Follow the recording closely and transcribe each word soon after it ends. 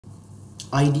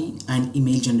ID and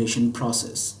email generation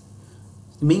process.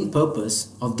 The main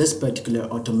purpose of this particular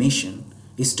automation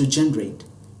is to generate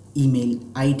email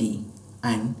ID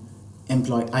and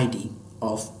employee ID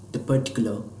of the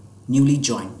particular newly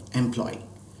joined employee.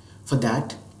 For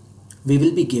that, we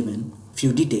will be given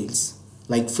few details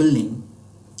like full name,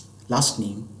 last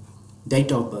name,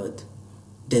 date of birth,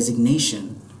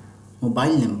 designation,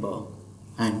 mobile number,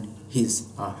 and his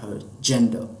or her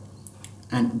gender.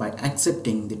 And by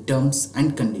accepting the terms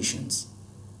and conditions,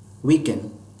 we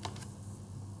can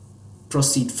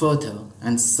proceed further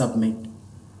and submit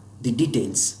the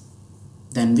details.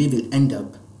 Then we will end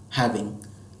up having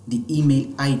the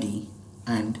email ID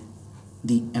and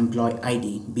the employee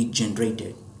ID be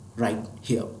generated right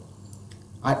here.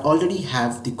 I already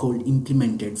have the code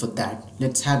implemented for that.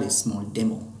 Let's have a small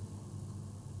demo.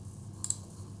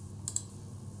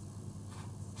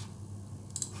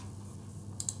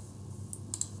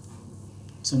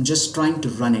 So I'm just trying to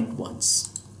run it once.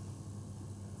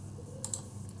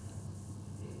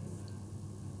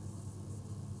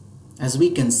 As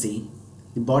we can see,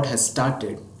 the bot has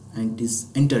started and it is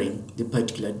entering the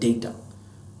particular data.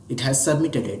 It has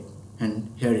submitted it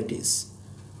and here it is.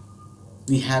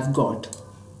 We have got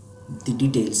the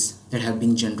details that have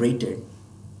been generated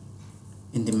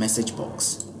in the message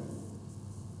box.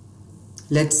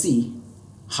 Let's see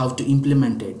how to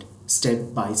implement it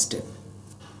step by step.